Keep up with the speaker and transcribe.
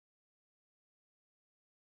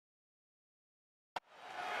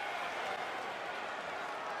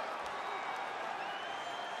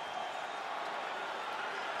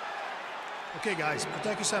Okay, guys,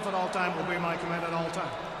 protect yourself at all time, obey my command at all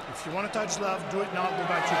time. If you want to touch love, do it now, go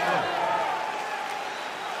back to your play.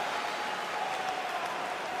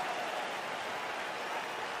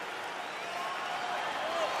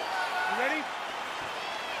 You ready?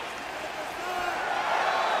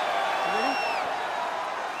 You ready?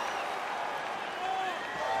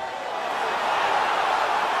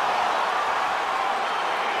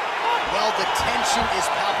 Well, the tension is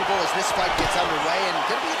palpable as this fight gets underway, and it's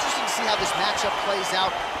going to be interesting to see how this matchup plays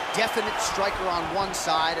out. Definite striker on one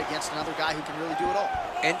side against another guy who can really do it all.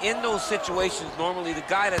 And in those situations, normally the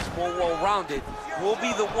guy that's more well-rounded will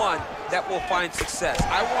be the one that will find success.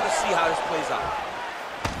 I want to see how this plays out.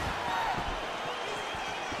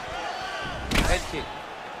 Head kick.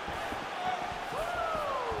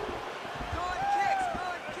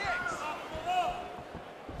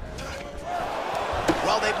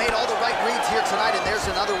 Well, they've made all the right reads here tonight, and there's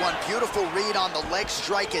another one. Beautiful read on the leg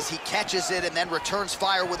strike as he catches it and then returns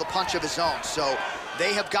fire with a punch of his own. So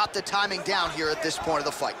they have got the timing down here at this point of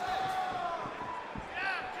the fight.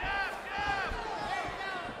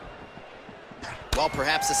 Well,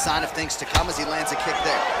 perhaps a sign of things to come as he lands a kick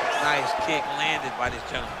there. Nice kick landed by this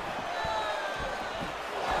gentleman.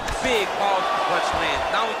 Big powerful punch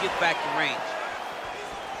land. Now he gets back to range.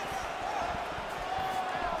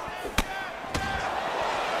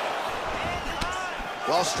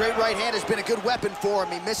 Well, straight right hand has been a good weapon for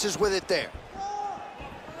him. He misses with it there.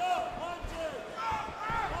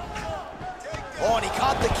 Oh, and he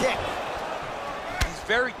caught the kick. He's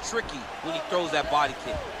very tricky when he throws that body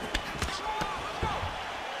kick.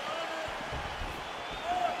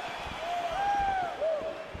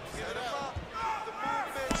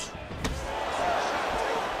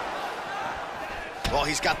 Well,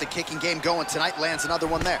 he's got the kicking game going tonight. Lands another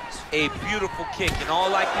one there. A beautiful kick, and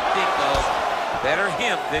all I can think of, better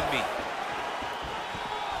him than me.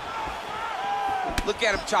 Look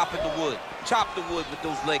at him chopping the wood. Chop the wood with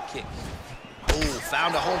those leg kicks. Ooh,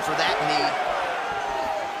 found a home for that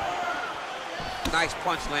knee. Nice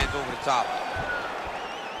punch lands over the top.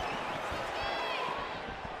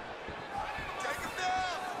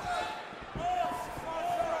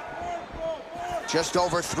 Just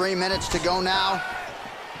over 3 minutes to go now.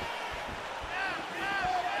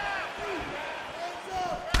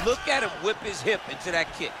 Look at him whip his hip into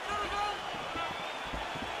that kick.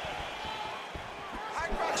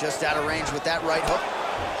 Just out of range with that right hook.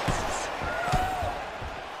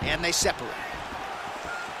 And they separate.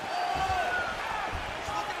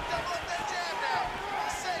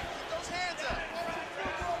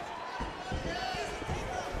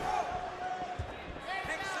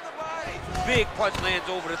 Big punch lands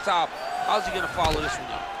over the top. How's he gonna follow this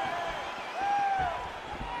one up?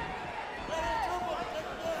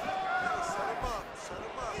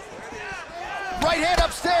 Right hand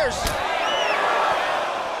upstairs.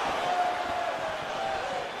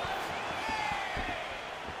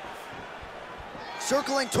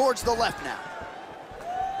 Circling towards the left now.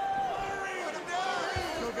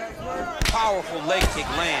 Powerful leg kick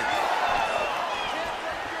lands.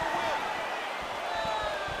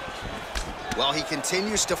 Well, he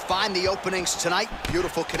continues to find the openings tonight.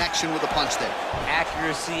 Beautiful connection with a punch there.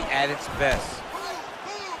 Accuracy at its best.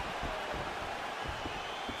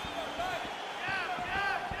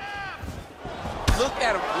 Look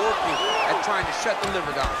at him working at trying to shut the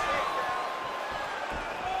liver down.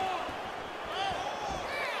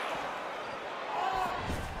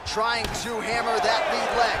 Trying to hammer that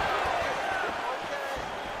lead leg.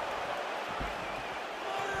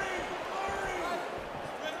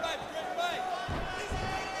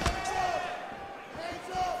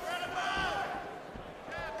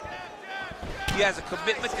 He has a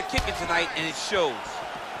commitment to kicking tonight, and it shows.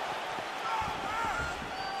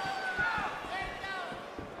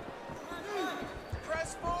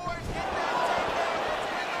 Press forward, get down,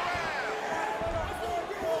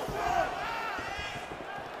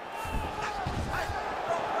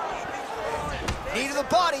 Knee to the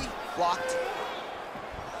body, blocked.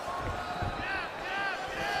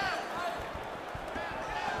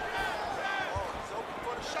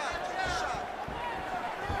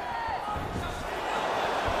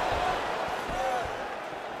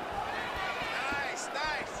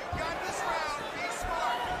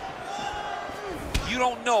 You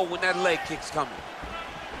don't know when that leg kick's coming.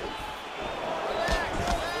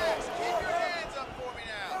 Keep your hands up for me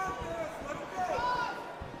now.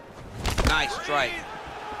 Nice strike.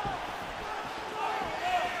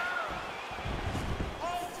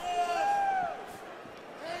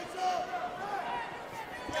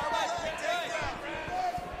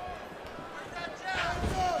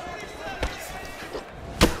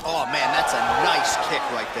 Oh man, that's a nice kick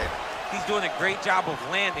right there. He's doing a great job of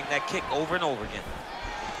landing that kick over and over again.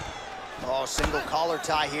 Oh, single collar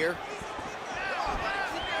tie here.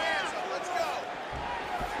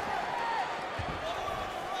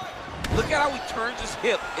 Look at how he turns his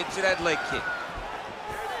hip into that leg kick.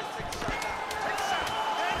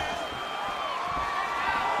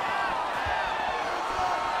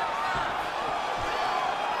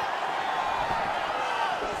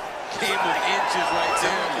 Game of inches right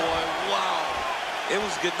there, boy. Wow. It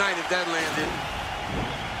was a good night if that landed.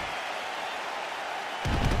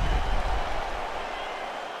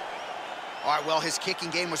 All right, well, his kicking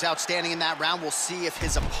game was outstanding in that round. We'll see if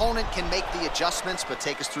his opponent can make the adjustments, but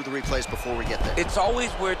take us through the replays before we get there. It's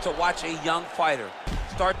always weird to watch a young fighter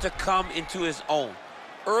start to come into his own.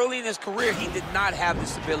 Early in his career, he did not have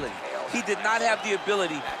this ability. He did not have the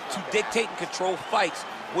ability to dictate and control fights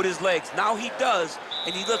with his legs. Now he does,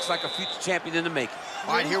 and he looks like a future champion in the making.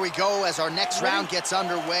 All right, here we go as our next round gets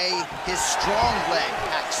underway. His strong leg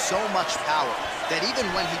packs so much power that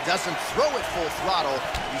even when he doesn't throw it full throttle,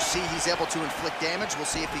 you see he's able to inflict damage. We'll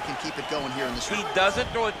see if he can keep it going here in this round. He doesn't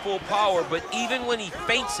throw it full power, but even when he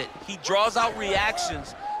feints it, he draws out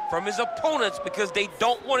reactions from his opponents because they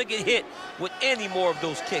don't want to get hit with any more of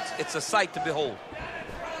those kicks. It's a sight to behold.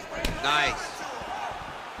 Nice.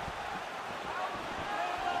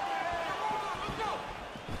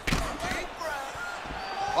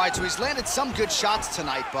 All right, so he's landed some good shots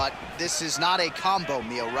tonight, but this is not a combo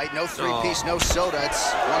meal, right? No three-piece, no soda.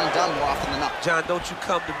 It's one and done more often than not. John, don't you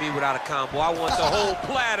come to me without a combo. I want the whole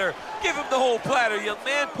platter. Give him the whole platter, young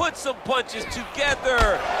man. Put some punches together.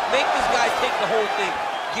 Make this guy take the whole thing.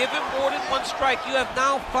 Give him more than one strike. You have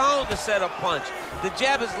now found the setup punch. The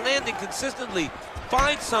jab is landing consistently.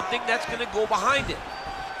 Find something that's going to go behind it.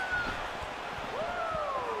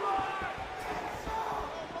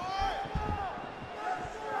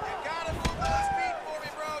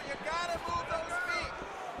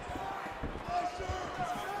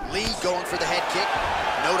 Lí going for the head kick.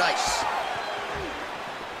 No dice.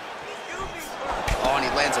 Oh, and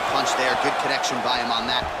he lands a punch there. Good connection by him on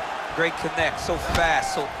that. Great connect. So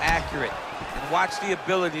fast, so accurate. And watch the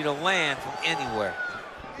ability to land from anywhere.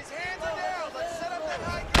 His hands are down. Let's set up that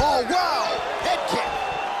high kick. Oh, wow! Head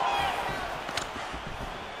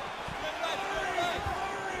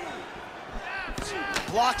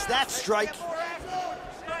kick. Blocks that strike.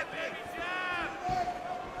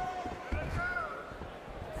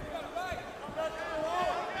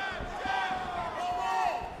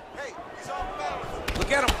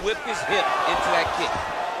 Look at him whip his hip into that kick.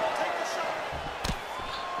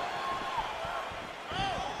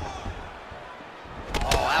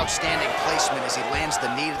 Oh, outstanding placement as he lands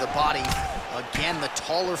the knee to the body. Again, the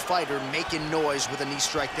taller fighter making noise with a knee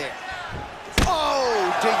strike there.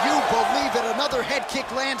 Oh, do you believe it? Another head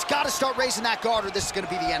kick lands. Got to start raising that guard or this is going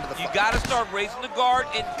to be the end of the fight. You got to start raising the guard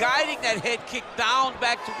and guiding that head kick down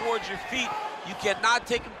back towards your feet. You cannot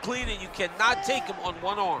take him clean and you cannot take him on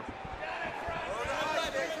one arm.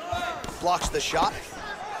 Blocks the shot.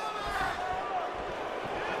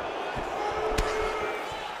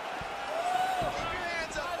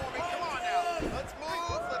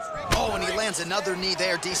 Oh, and he lands another knee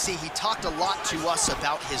there, DC. He talked a lot to us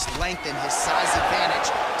about his length and his size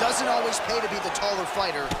advantage. Doesn't always pay to be the taller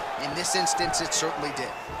fighter. In this instance, it certainly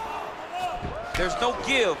did. There's no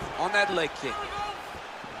give on that leg kick.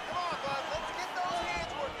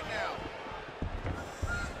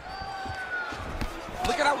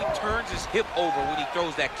 Look at how he turns his hip over when he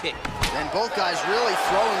throws that kick. And both guys really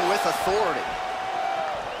throwing with authority.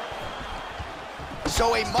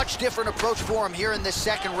 So a much different approach for him here in this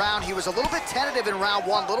second round. He was a little bit tentative in round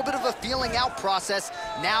one, a little bit of a feeling out process.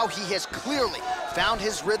 Now he has clearly found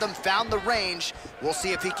his rhythm, found the range. We'll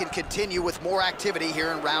see if he can continue with more activity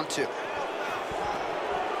here in round two.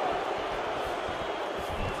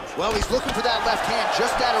 Well, he's looking for that left hand,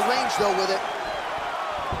 just out of range though with it.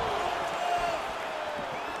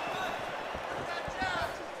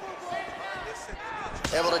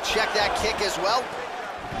 Able to check that kick as well.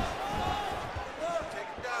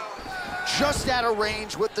 Just out of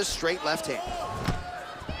range with the straight left hand.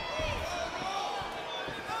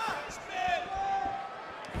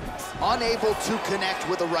 Unable to connect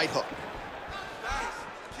with a right hook.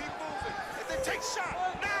 Keep moving. And then take shot.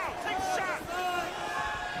 Now, take shot.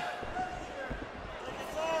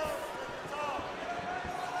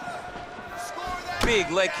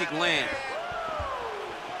 Big leg kick land.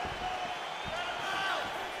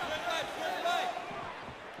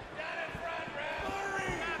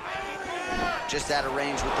 Just out of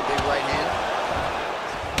range with the big right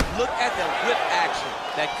hand. Look at the whip action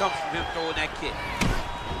that comes from him throwing that kick.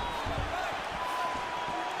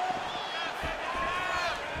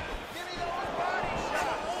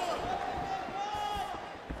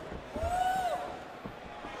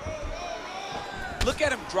 Look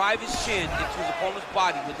at him drive his shin into his opponent's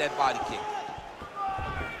body with that body kick.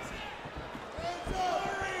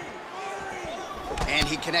 And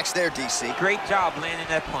he connects there, DC. Great job landing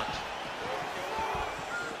that punch.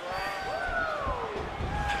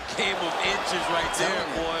 Game of inches right there,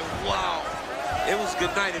 boy. Wow. It was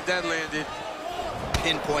good night if that landed.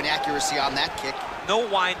 Pinpoint accuracy on that kick. No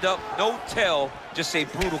wind up, no tell, just a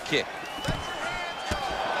brutal kick.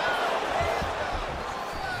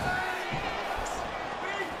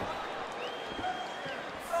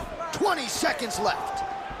 Seconds left.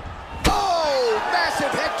 Oh, massive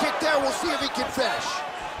head kick there. We'll see if he can finish.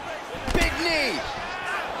 Big knee.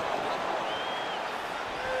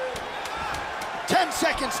 10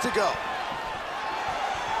 seconds to go.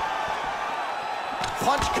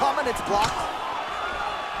 Punch coming, it's blocked.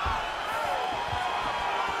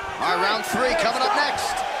 All right, round 3 coming up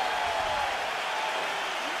next.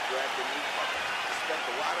 Spent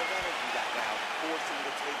a lot of energy that round forcing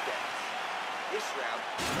the takedowns. This round.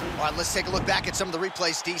 All right, let's take a look back at some of the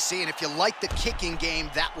replays, DC, and if you like the kicking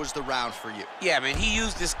game, that was the round for you. Yeah, man, he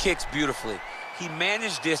used his kicks beautifully. He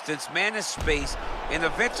managed distance, managed space, and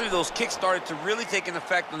eventually those kicks started to really take an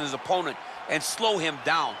effect on his opponent and slow him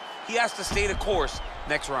down. He has to stay the course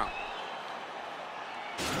next round.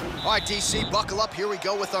 All right, DC, buckle up. Here we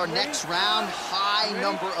go with our next round. High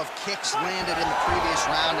number of kicks landed in the previous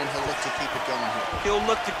round, and he'll look to keep it going here. He'll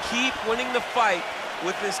look to keep winning the fight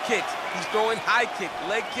with his kicks. He's throwing high kick,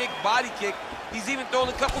 leg kick, body kick. He's even throwing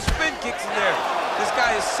a couple spin kicks in there. This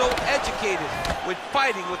guy is so educated with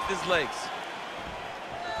fighting with his legs.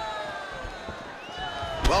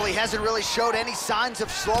 Well, he hasn't really showed any signs of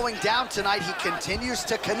slowing down tonight. He continues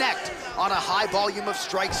to connect on a high volume of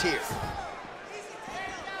strikes here.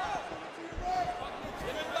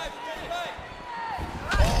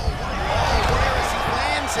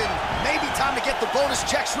 And maybe time to get the bonus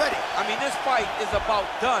checks ready. I mean, this fight is about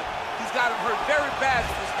done. He's got him hurt very bad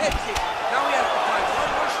with his head kick. Now he has to find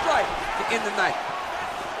one more strike to end the night.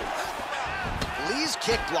 Lee's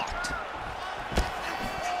kick blocked.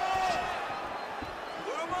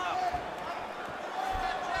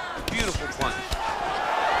 Beautiful punch.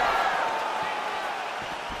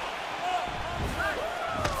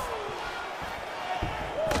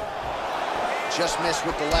 Just missed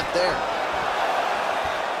with the left there.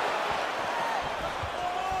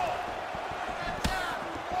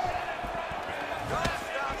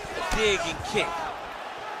 Dig and kick.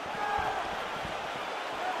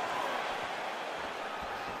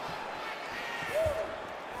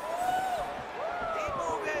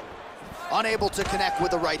 Unable to connect with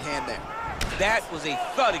the right hand there. That was a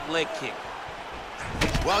thudding leg kick.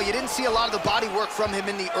 Well, you didn't see a lot of the body work from him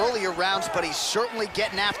in the earlier rounds, but he's certainly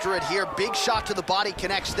getting after it here. Big shot to the body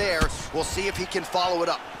connects there. We'll see if he can follow it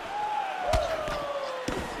up.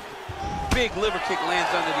 Big liver kick lands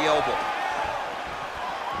under the elbow.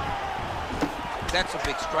 That's a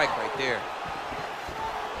big strike right there.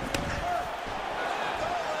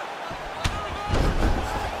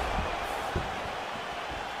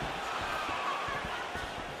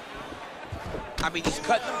 I mean, he's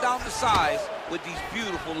cutting them down to size with these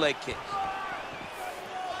beautiful leg kicks.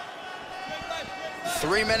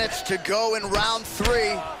 3 minutes to go in round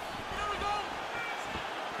 3.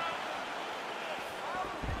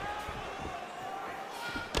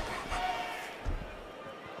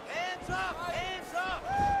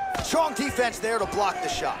 Strong defense there to block the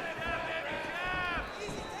shot.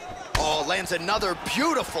 Oh, lands another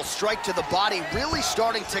beautiful strike to the body, really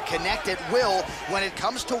starting to connect at will when it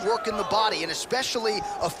comes to working the body, and especially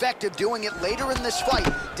effective doing it later in this fight.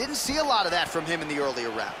 Didn't see a lot of that from him in the earlier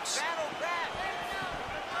rounds.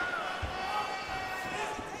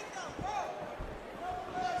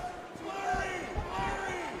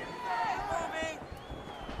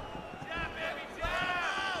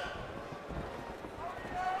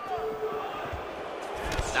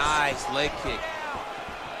 Nice leg kick.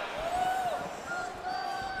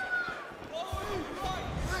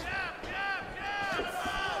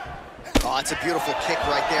 Oh, that's a beautiful kick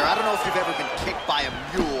right there. I don't know if you've ever been kicked by a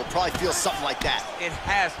mule. Probably feels something like that. It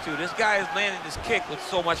has to. This guy is landing this kick with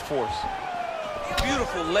so much force.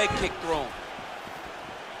 Beautiful leg kick thrown.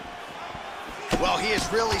 Well, he is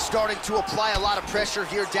really starting to apply a lot of pressure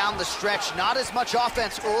here down the stretch. Not as much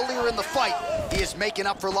offense earlier in the fight. He is making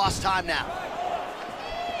up for lost time now.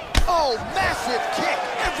 Oh, massive kick.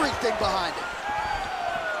 Everything behind it.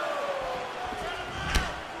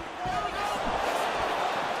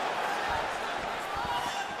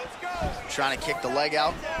 Trying to kick the leg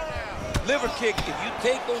out. Liver kick, if you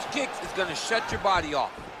take those kicks, it's going to shut your body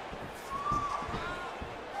off.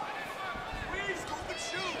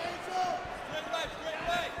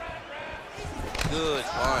 Good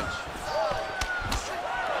punch.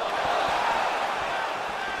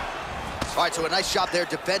 All right, so a nice job there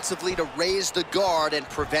defensively to raise the guard and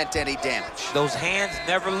prevent any damage. Those hands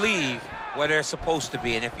never leave where they're supposed to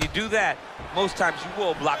be, and if you do that, most times you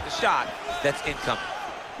will block the shot that's incoming.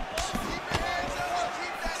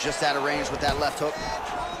 Just out of range with that left hook.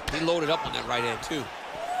 He loaded up on that right hand, too.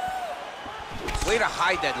 Way to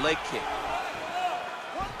hide that leg kick.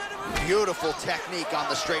 Beautiful technique on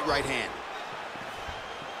the straight right hand.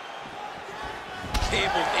 Came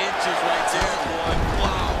with inches right there, boy.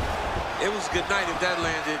 Wow. It was good night if that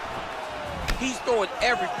landed. He's throwing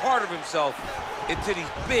every part of himself into these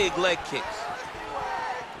big leg kicks.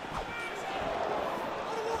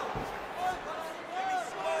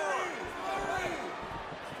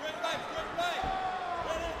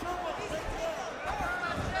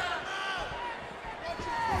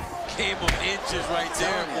 Came of inches right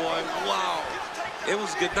there, boy. Wow. It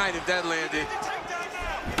was good night if that landed.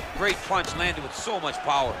 Great punch landed with so much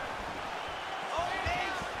power.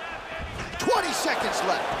 20 seconds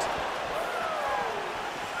left.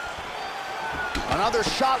 Another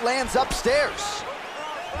shot lands upstairs.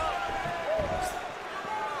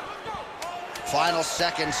 Final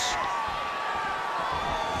seconds.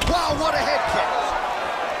 Wow, what a head kick.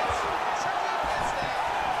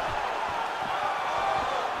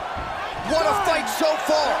 What a fight so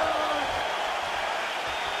far.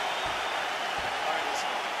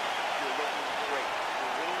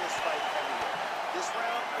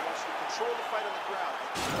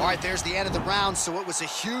 All right, there's the end of the round, so it was a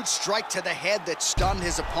huge strike to the head that stunned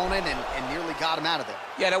his opponent and nearly got him out of there.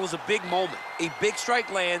 Yeah, that was a big moment. A big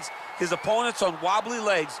strike lands, his opponent's on wobbly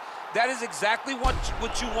legs. That is exactly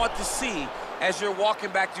what you want to see as you're walking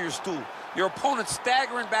back to your stool. Your opponent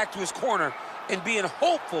staggering back to his corner and being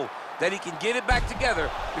hopeful that he can get it back together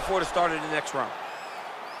before the start of the next round.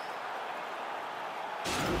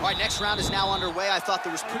 All right, next round is now underway. I thought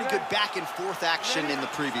there was pretty good back and forth action in the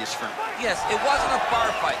previous frame. Yes, it wasn't a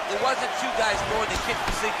firefight. It wasn't two guys throwing the kick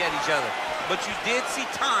to sink at each other. But you did see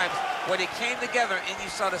times where they came together and you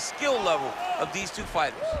saw the skill level of these two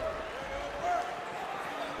fighters.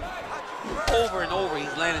 Over and over,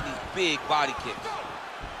 he's landing these big body kicks.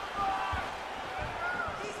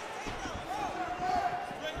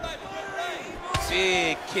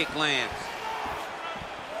 Big kick lands.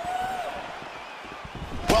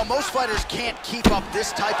 Well, most fighters can't keep up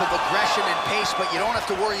this type of aggression and pace, but you don't have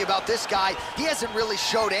to worry about this guy. He hasn't really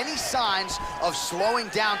showed any signs of slowing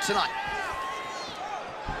down tonight.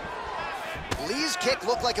 Lee's kick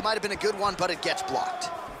looked like it might have been a good one, but it gets blocked.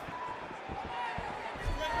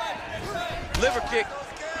 Liver kick.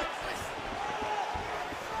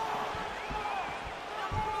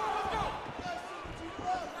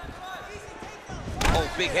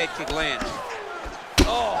 Oh, big head kick lands.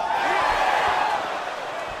 Oh.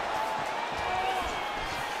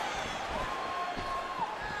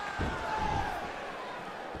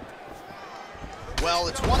 Well,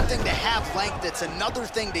 it's one thing to have length, it's another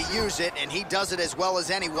thing to use it, and he does it as well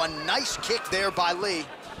as anyone. Nice kick there by Lee.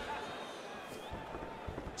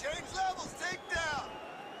 Change levels, take down.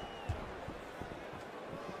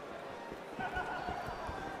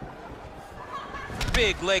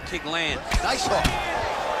 Big leg kick lands. Nice hook.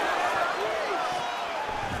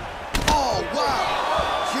 Oh,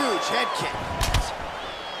 wow. Huge head kick.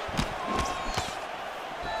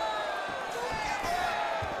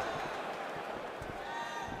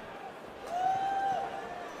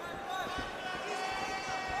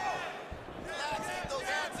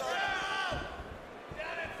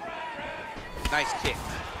 Nice kick.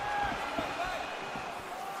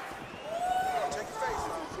 Check your face.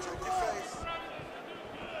 Check your face.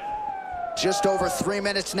 Just over 3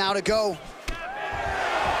 minutes now to go.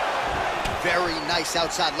 Very nice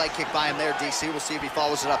outside leg kick by him there, DC. We'll see if he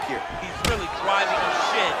follows it up here. He's really driving his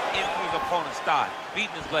shin into his opponent's thigh,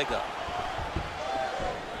 beating his leg up.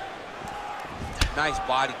 Nice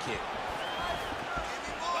body kick.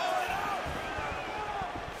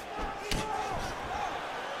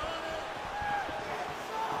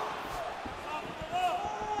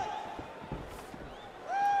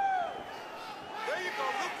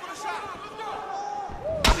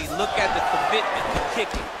 Look at the commitment to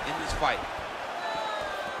kicking in this fight.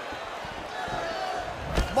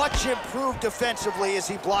 Much improved defensively as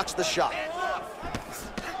he blocks the shot.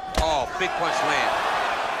 Oh, big punch land.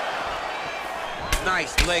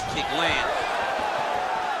 Nice leg kick land.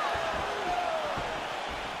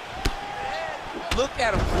 Look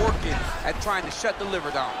at him working at trying to shut the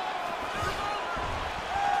liver down.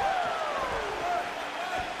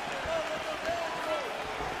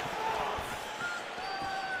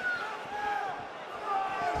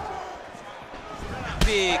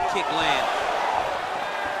 Big kick lands.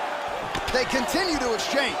 They continue to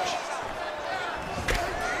exchange.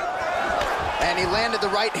 And he landed the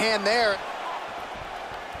right hand there.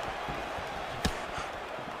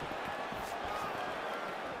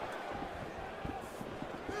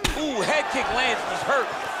 Ooh, head kick lands, he's hurt.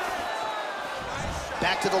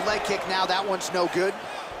 Back to the leg kick now, that one's no good.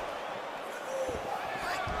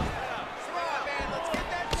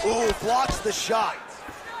 Ooh, blocks the shot.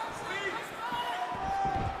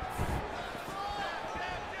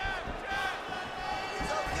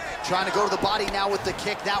 Trying to go to the body now with the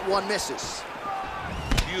kick, that one misses.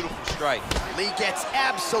 Beautiful strike. Lí gets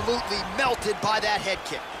absolutely melted by that head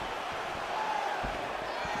kick.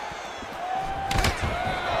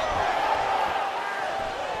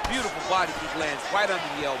 Beautiful body kick lands right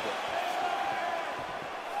under the elbow.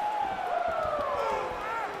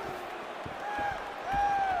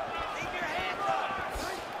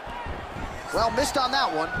 Well, missed on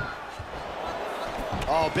that one.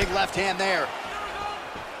 Oh, big left hand there.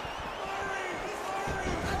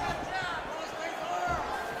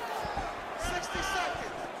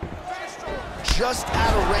 Just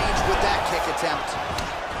out of range with that kick attempt.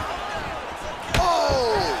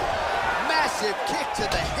 Oh! Massive kick to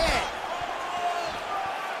the head.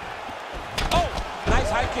 Oh, nice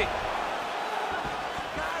high kick.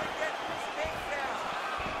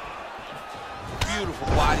 Beautiful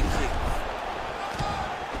body kick.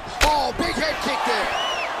 Oh, big head kick there.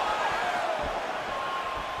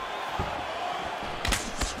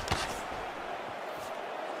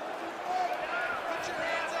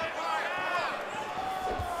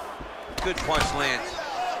 Good punch lands.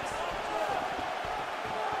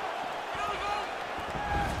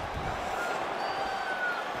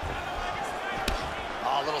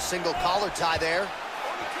 Oh, a little single collar tie there.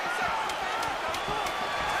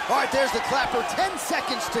 All right, there's the clapper, 10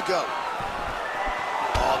 seconds to go.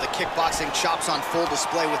 Oh, the kickboxing chops on full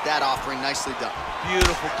display with that offering, nicely done.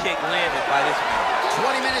 Beautiful kick landed by this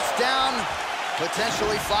man. 20 minutes down,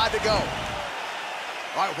 potentially 5 to go.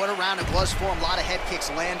 All right, what a round it was for him. A lot of head kicks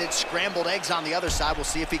landed, scrambled eggs on the other side. We'll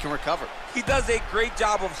see if he can recover. He does a great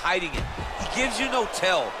job of hiding it. He gives you no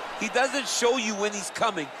tell. He doesn't show you when he's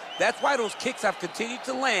coming. That's why those kicks have continued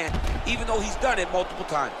to land, even though he's done it multiple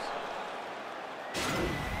times.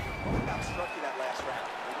 Struck you that last round.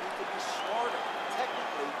 You need to be smarter.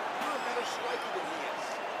 Technically, you're a better striker than he is.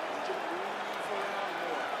 You need to move around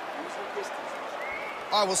more. Use your distance.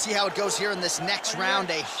 All right, we'll see how it goes here in this next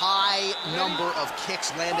round. A high number of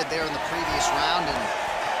kicks landed there in the previous round, and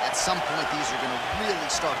at some point, these are going to really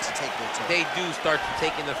start to take their toll. They do start to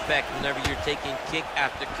take an effect whenever you're taking kick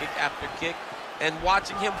after kick after kick, and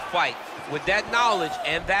watching him fight with that knowledge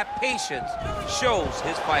and that patience shows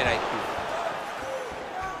his fight IQ.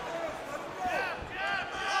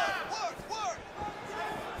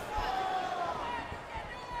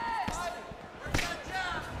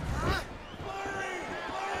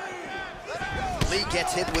 Lí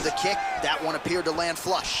gets hit with a kick. That one appeared to land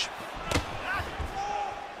flush.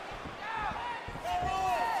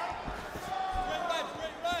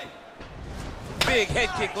 Big head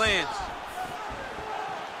kick lands.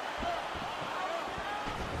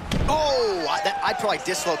 Oh, I'd probably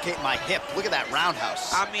dislocate my hip. Look at that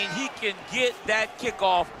roundhouse. I mean, he can get that kick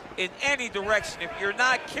off in any direction. If you're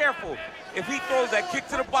not careful, if he throws that kick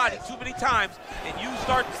to the body too many times and you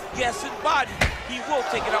start guessing body, he will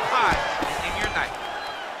take it up high in your night.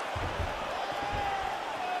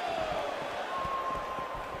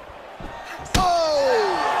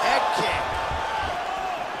 Oh, head kick.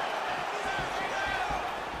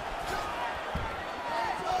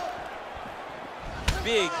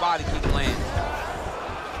 Big body kick lands.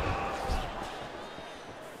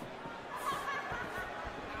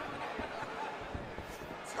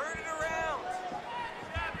 Turn it around.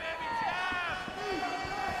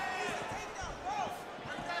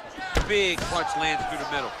 Big punch lands through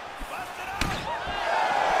the middle.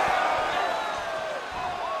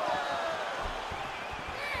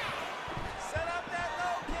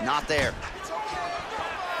 Not there.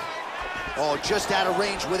 Oh, just out of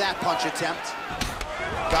range with that punch attempt.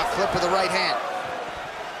 Got clipped with the right hand.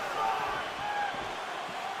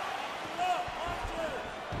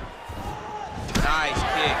 Nice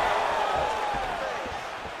kick.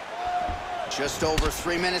 Just over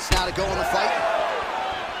 3 minutes now to go in the fight.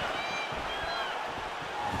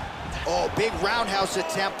 Oh, big roundhouse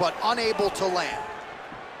attempt, but unable to land.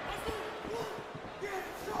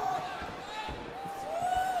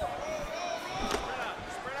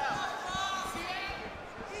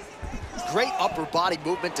 Great upper body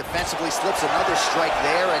movement defensively, slips another strike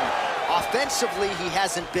there, and Offensively, he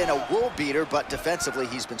hasn't been a world beater, but defensively,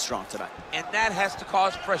 he's been strong tonight. And that has to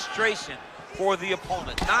cause frustration for the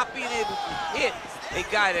opponent, not being able to hit a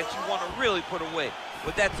guy that you want to really put away.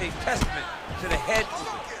 But that's a testament to the head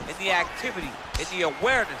movement and the activity and the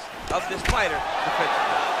awareness of this fighter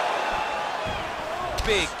defensively.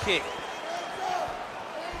 Big kick.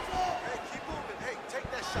 Hey, keep moving. Hey,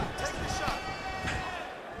 take that shot. Take the shot.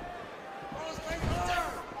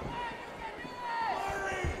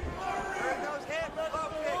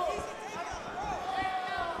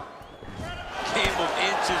 Game of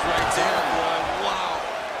inches right there, boy. Wow.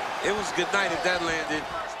 It was good night if that landed.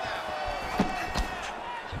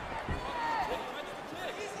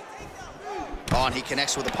 Oh, and he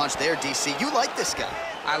connects with a punch there, DC. You like this guy.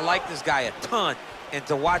 I like this guy a ton. And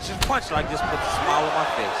to watch him punch like this puts a smile on my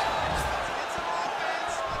face.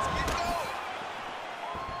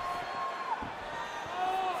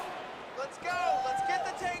 Let's go. Let's get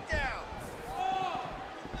the takedown.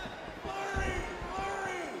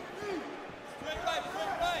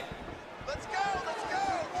 Let's go. Let's go.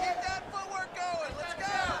 Keep that footwork going. Let's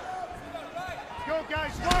go. Go,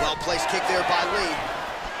 guys. Well-placed kick there by Lí.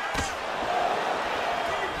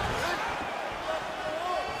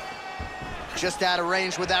 Just out of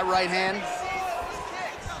range with that right hand.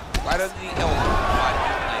 Right under the elbow.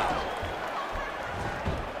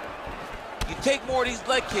 You take more of these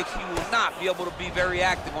leg kicks, you will not be able to be very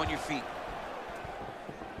active on your feet.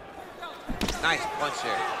 Nice punch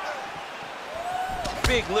there.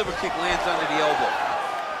 Big liver kick lands under the elbow.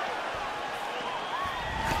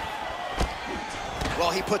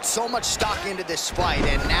 Well, he put so much stock into this fight,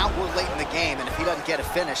 and now we're late in the game, and if he doesn't get a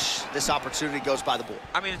finish, this opportunity goes by the board.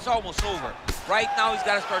 I mean, it's almost over. Right now, he's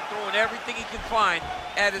got to start throwing everything he can find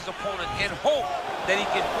at his opponent and hope that he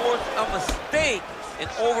can force a mistake and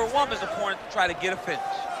overwhelm his opponent to try to get a finish.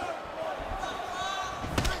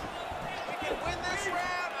 We can win this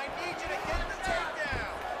round. I need you to get the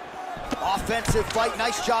takedown. Offensive fight,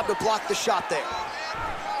 nice job to block the shot there.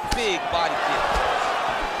 Big body kick.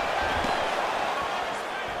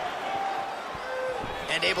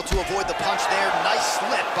 And able to avoid the punch there. Nice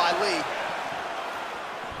slip by Lí.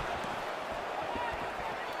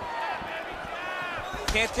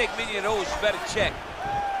 Can't take many of those, you better check.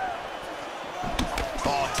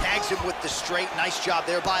 Oh, tags him with the straight. Nice job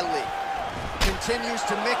there by Lí. Continues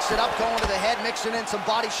to mix it up, going to the head, mixing in some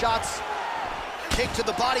body shots. Kick to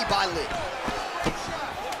the body by Lí.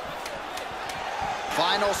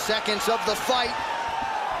 Final seconds of the fight.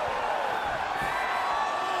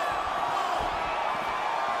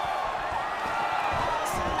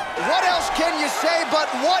 What else can you say but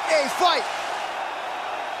what a fight?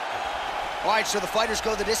 All right, so the fighters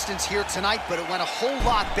go the distance here tonight, but it went a whole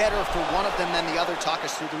lot better for one of them than the other. Talk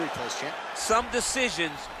us through the replays, champ. Some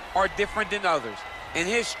decisions are different than others, and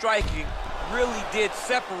his striking really did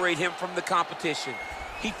separate him from the competition.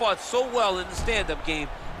 He fought so well in the stand-up game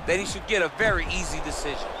that he should get a very easy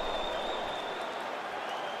decision.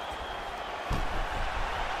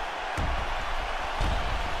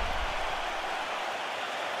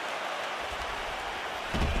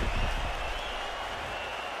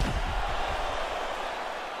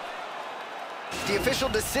 The official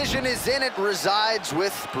decision is in. It resides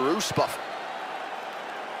with Bruce Buffer.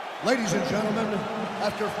 Ladies and gentlemen,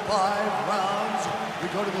 after 5 rounds, we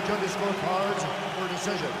go to the judges' scorecards for a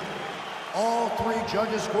decision. All 3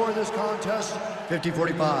 judges score this contest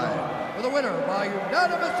 50-45. For the winner by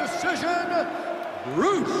unanimous decision,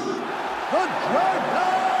 Bruce the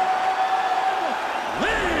Dragon